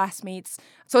my classmates.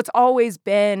 So it's always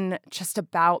been just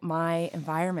about my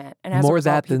environment. And as More a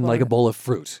result, that than like a bowl of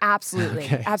fruit. Absolutely.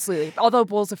 Okay. Absolutely. Although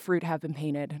bowls of fruit have been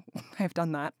painted. I've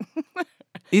done that.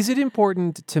 Is it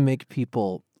important to make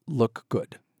people look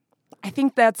good? I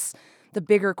think that's the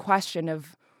bigger question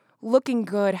of looking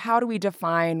good. How do we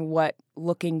define what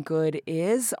looking good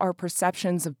is? Our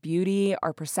perceptions of beauty,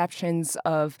 our perceptions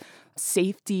of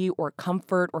safety or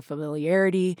comfort or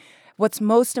familiarity. What's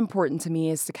most important to me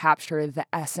is to capture the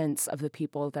essence of the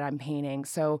people that I'm painting.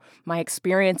 So my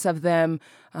experience of them,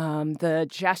 the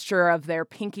gesture of their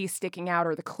pinky sticking out,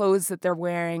 or the clothes that they're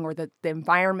wearing, or the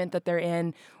environment that they're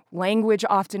in. Language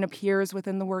often appears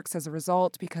within the works as a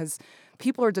result because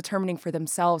people are determining for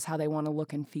themselves how they want to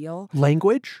look and feel.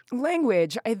 Language?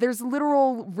 Language. There's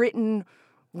literal written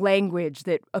language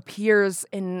that appears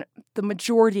in the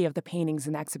majority of the paintings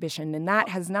in the exhibition, and that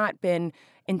has not been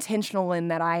intentional in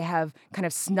that I have kind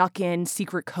of snuck in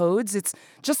secret codes. It's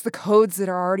just the codes that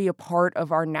are already a part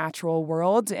of our natural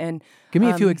world. And give me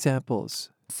a few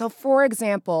examples. So, for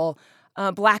example,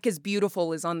 Black is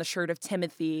Beautiful is on the shirt of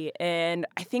Timothy. And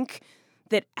I think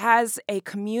that as a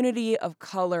community of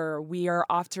color, we are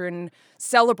often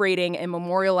celebrating and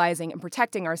memorializing and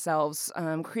protecting ourselves,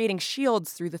 creating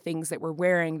shields through the things that we're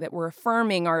wearing, that we're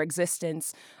affirming our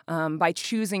existence by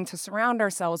choosing to surround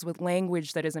ourselves with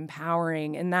language that is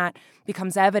empowering. And that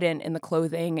becomes evident in the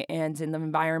clothing and in the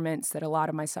environments that a lot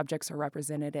of my subjects are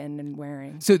represented in and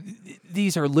wearing. So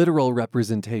these are literal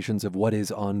representations of what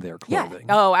is on their clothing.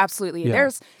 Yeah. Oh, absolutely. Yeah.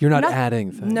 You're not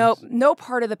adding things. No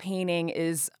part of the painting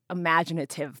is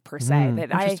imaginative per se.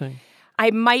 Interesting. I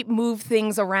might move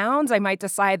things around. I might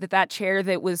decide that chair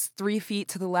that was 3 feet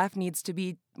to the left needs to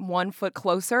be 1 foot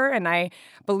closer. And I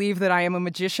believe that I am a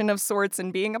magician of sorts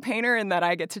in being a painter and that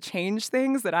I get to change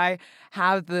things, that I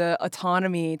have the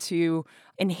autonomy to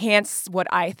enhance what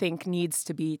I think needs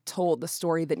to be told, the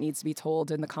story that needs to be told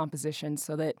in the composition,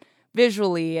 so that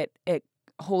visually it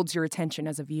holds your attention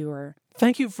as a viewer.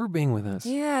 Thank you for being with us.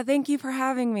 Yeah, thank you for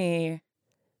having me.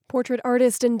 Portrait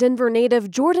artist and Denver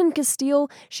native Jordan Castile.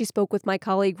 She spoke with my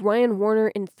colleague Ryan Warner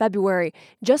in February,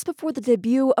 just before the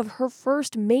debut of her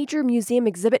first major museum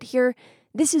exhibit here,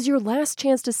 This is your last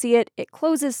chance to see it. It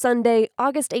closes Sunday,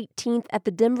 August 18th at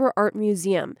the Denver Art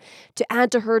Museum. To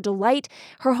add to her delight,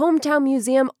 her hometown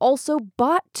museum also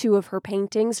bought 2 of her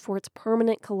paintings for its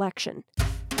permanent collection.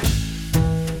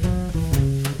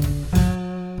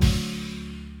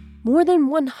 More than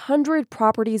 100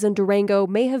 properties in Durango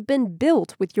may have been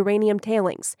built with uranium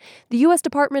tailings. The U.S.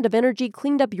 Department of Energy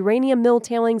cleaned up uranium mill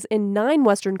tailings in 9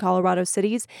 western Colorado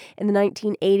cities in the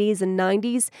 1980s and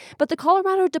 90s, but the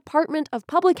Colorado Department of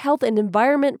Public Health and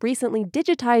Environment recently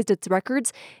digitized its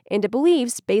records, and it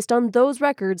believes, based on those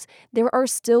records, there are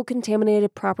still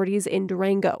contaminated properties in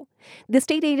Durango. The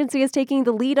state agency is taking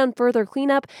the lead on further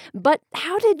cleanup, but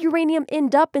how did uranium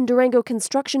end up in Durango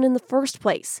construction in the first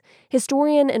place?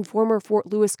 Historian and former Fort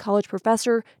Lewis College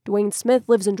professor Dwayne Smith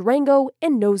lives in Durango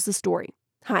and knows the story.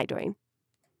 Hi, Dwayne.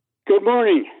 Good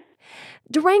morning.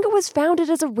 Durango was founded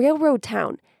as a railroad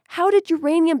town. How did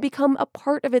uranium become a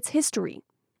part of its history?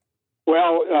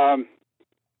 Well,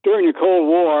 during the Cold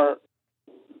War,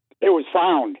 it was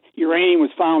found. Uranium was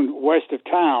found west of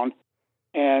town,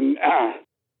 and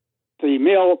the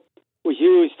mill was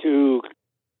used to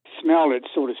smelt it,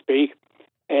 so to speak,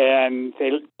 and they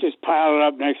just piled it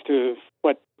up next to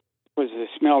what was the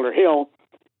smelter hill,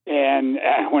 and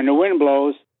when the wind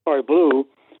blew,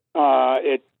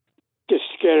 it just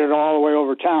scattered all the way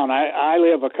over town. I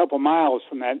live a couple miles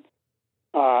from that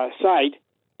site,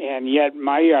 and yet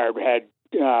my yard had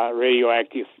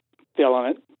radioactive fill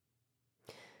in it.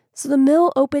 So the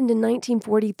mill opened in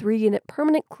 1943 and it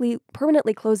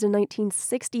permanently closed in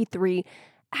 1963.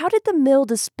 How did the mill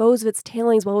dispose of its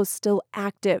tailings while it was still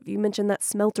active? You mentioned that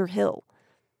smelter hill.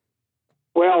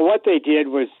 Well, what they did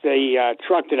was they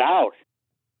trucked it out,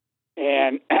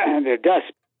 and the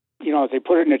dust, they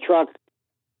put it in the truck,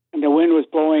 and the wind was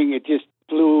blowing. It just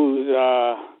blew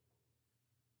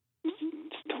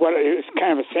what it was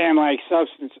kind of a sand-like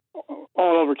substance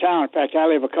all over town. In fact, I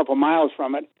live a couple miles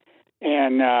from it,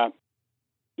 and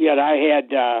yet I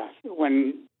had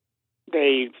when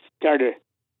they started to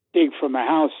dig for my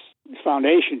house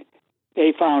foundation,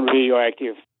 they found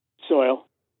radioactive soil.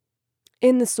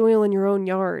 In the soil in your own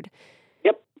yard?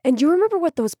 Yep. And do you remember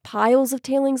what those piles of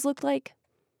tailings looked like?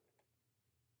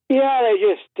 Yeah, they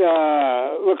just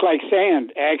look like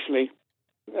sand, actually.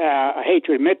 I hate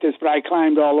to admit this, but I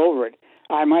climbed all over it.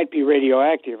 I might be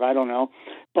radioactive, I don't know.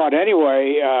 But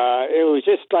anyway, it was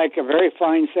just like a very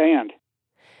fine sand.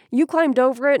 You climbed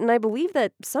over it, and I believe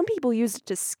that some people used it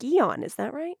to ski on. Is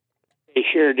that right? They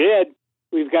sure did.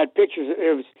 We've got pictures.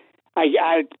 It was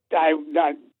I'm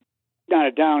not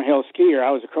a downhill skier.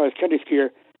 I was a cross-country skier.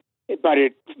 But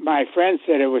my friend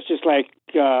said it was just like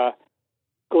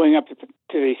going up to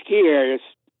the ski areas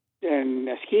and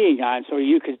skiing on. So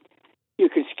you could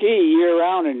ski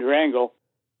year-round in Durango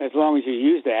as long as you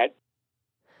use that.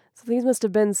 So these must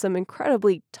have been some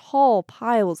incredibly tall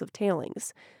piles of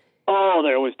tailings. Oh,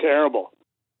 that was terrible.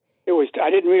 I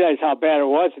didn't realize how bad it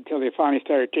was until they finally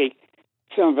started to take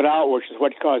some of it out, which is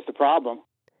what caused the problem.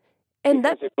 And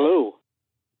because it blew.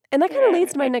 And that kind of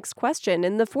leads to my next question.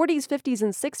 In the 40s, 50s,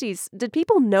 and 60s, did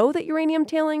people know that uranium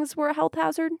tailings were a health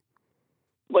hazard?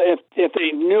 Well, if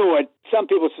they knew it, some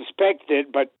people suspected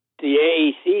it, but the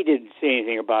AEC didn't say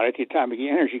anything about it, the Atomic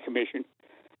Energy Commission,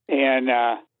 and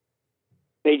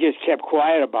they just kept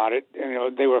quiet about it.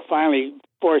 They were finally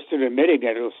forced into admitting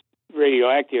that it was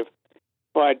radioactive,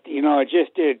 but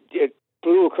it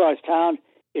blew across town.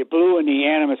 It blew in the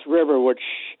Animas River, which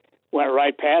went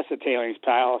right past the tailings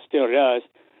pile, still does,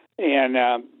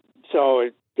 and so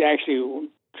it actually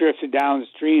drifted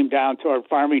downstream down toward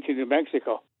Farmington, New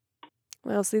Mexico.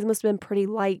 Well, so these must have been pretty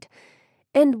light.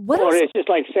 And what else? It's just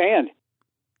like sand.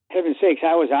 Heaven's sakes,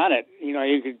 I was on it.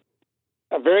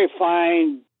 A very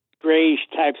fine grayish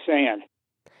type sand.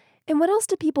 And what else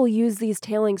do people use these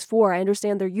tailings for? I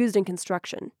understand they're used in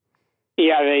construction.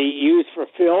 Yeah, they use for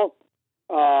fill.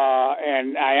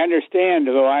 And I understand,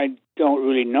 although I don't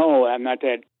really know, I'm not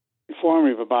that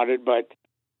informative about it, but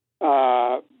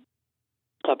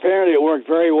apparently it worked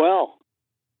very well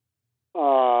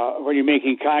when you're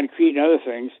making concrete and other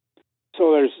things.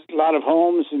 So there's a lot of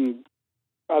homes and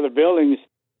other buildings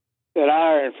that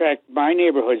are, in fact, my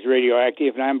neighborhood's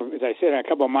radioactive, and I'm, as I said, a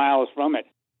couple of miles from it.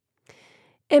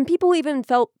 And people even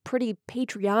felt pretty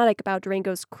patriotic about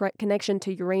Durango's connection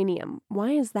to uranium.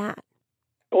 Why is that?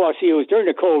 Well, see, it was during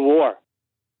the Cold War.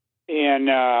 And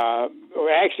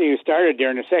actually, it started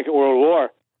during the Second World War.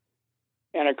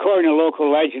 And according to local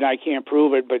legend, I can't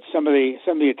prove it, but some of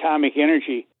the atomic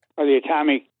energy or the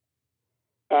atomic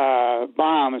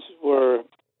bombs were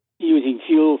using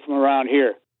fuel from around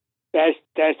here. That's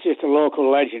just a local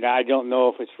legend. I don't know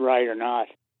if it's right or not.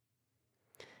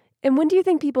 And when do you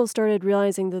think people started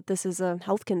realizing that this is a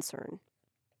health concern?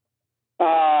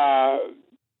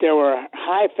 There were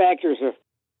high factors of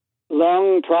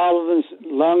lung problems,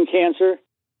 lung cancer,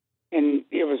 and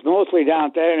it was mostly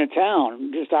down there in a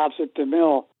town just opposite the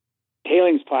mill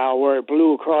tailings pile where it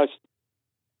blew across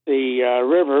the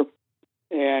river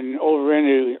and over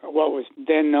into what was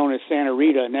then known as Santa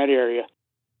Rita in that area,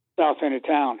 south end of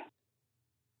town.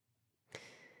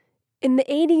 In the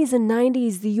 80s and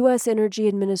 90s, the U.S. Energy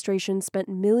Administration spent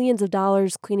millions of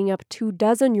dollars cleaning up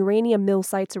 24 uranium mill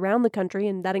sites around the country,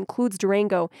 and that includes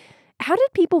Durango. How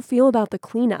did people feel about the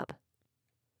cleanup?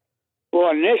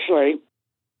 Well, initially,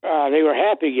 they were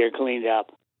happy to get cleaned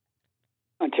up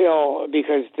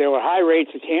because there were high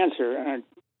rates of cancer,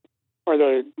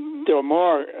 there were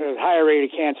more higher rate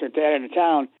of cancer at that end of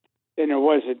town than there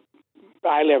was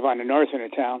I live on the north end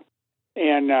of town,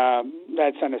 and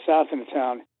that's on the south end of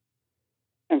town.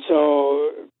 And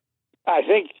so I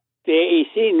think the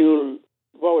AEC knew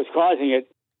what was causing it.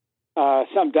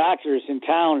 Some doctors in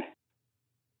town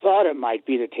thought it might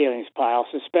be the tailings pile,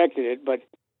 suspected it, but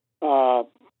the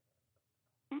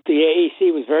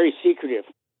AEC was very secretive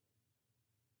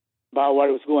about what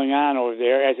was going on over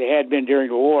there, as it had been during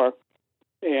the war.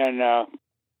 And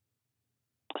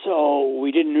so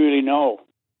we didn't really know.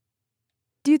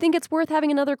 Do you think it's worth having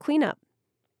another cleanup?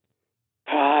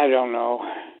 I don't know.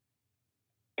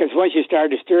 Because once you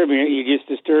start disturbing it, you just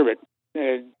disturb it.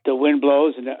 The wind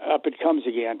blows and up it comes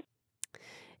again.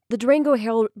 The Durango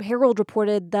Herald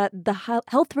reported that the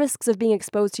health risks of being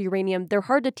exposed to uranium, they're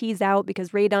hard to tease out because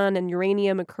radon and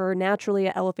uranium occur naturally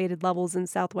at elevated levels in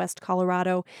southwest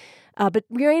Colorado. But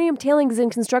uranium tailings in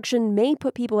construction may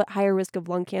put people at higher risk of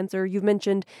lung cancer. You've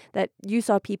mentioned that you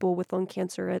saw people with lung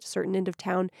cancer at a certain end of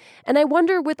town. And I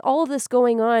wonder, with all of this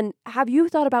going on, have you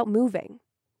thought about moving?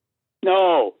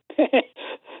 No.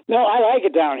 No, I like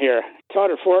it down here. Taught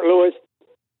at Fort Lewis,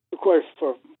 of course,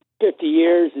 for 50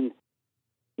 years. And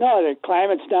no, the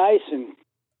climate's nice, and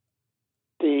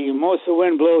most of the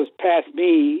wind blows past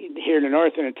me here in the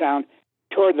north end of town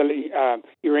toward the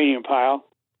uranium pile.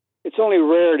 It's only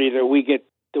rarity that we get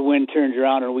the wind turns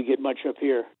around and we get much up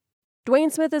here.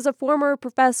 Dwayne Smith is a former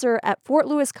professor at Fort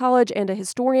Lewis College and a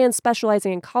historian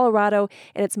specializing in Colorado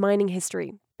and its mining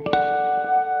history.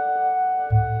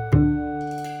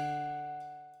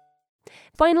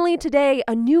 Finally, today,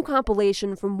 a new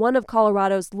compilation from one of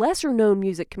Colorado's lesser-known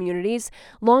music communities.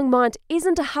 Longmont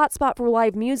isn't a hotspot for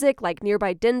live music like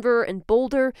nearby Denver and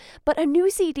Boulder, but a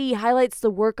new CD highlights the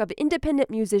work of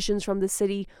independent musicians from the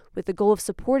city with the goal of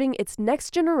supporting its next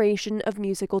generation of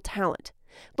musical talent.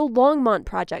 The Longmont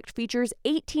Project features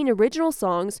 18 original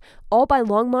songs, all by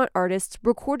Longmont artists,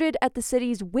 recorded at the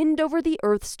city's Wind Over the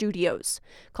Earth studios.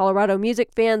 Colorado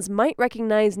music fans might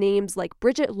recognize names like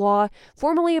Bridget Law,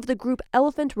 formerly of the group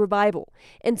Elephant Revival,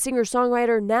 and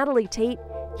singer-songwriter Natalie Tate.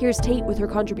 Here's Tate with her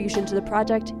contribution to the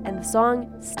project and the song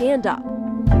Stand Up.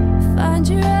 Find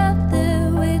you out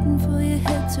there waiting for your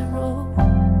head to roll.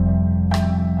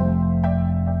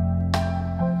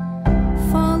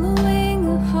 Following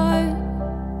a heart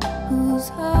whose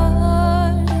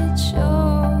heart it shows.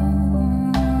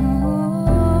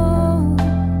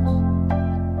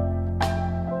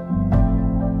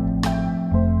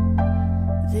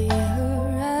 The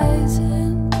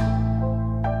horizon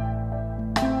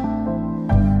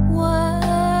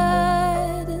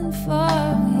wide and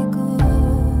far we go.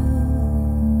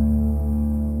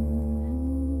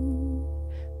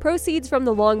 Proceeds from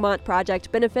the Longmont Project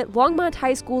benefit Longmont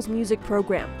High School's music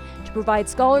program to provide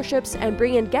scholarships and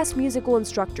bring in guest musical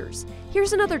instructors.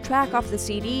 Here's another track off the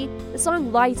CD, the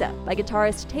song Liza by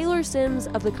guitarist Taylor Sims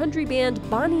of the country band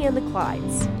Bonnie and the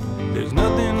Clydes. There's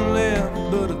nothing left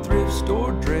but a thrift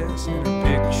store dress and a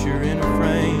picture in a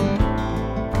frame.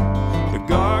 The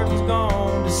garden's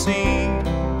gone to seed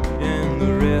and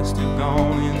the rest have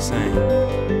gone insane.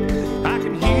 I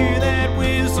can hear that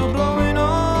whistle blowing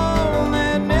on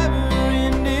that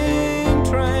never-ending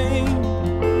train.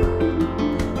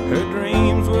 Her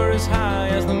dreams were as high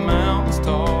as the mountains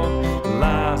tall.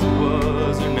 Liza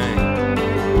was her name.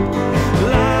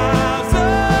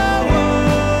 Liza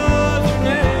was her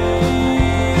name.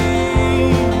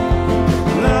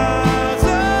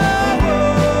 Liza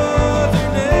was her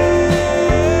name.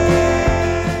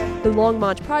 The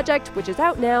Longmont Project, which is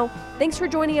out now. Thanks for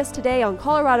joining us today on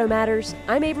Colorado Matters.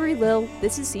 I'm Avery Lill.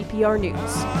 This is CPR News.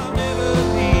 I'll never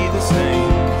be the same.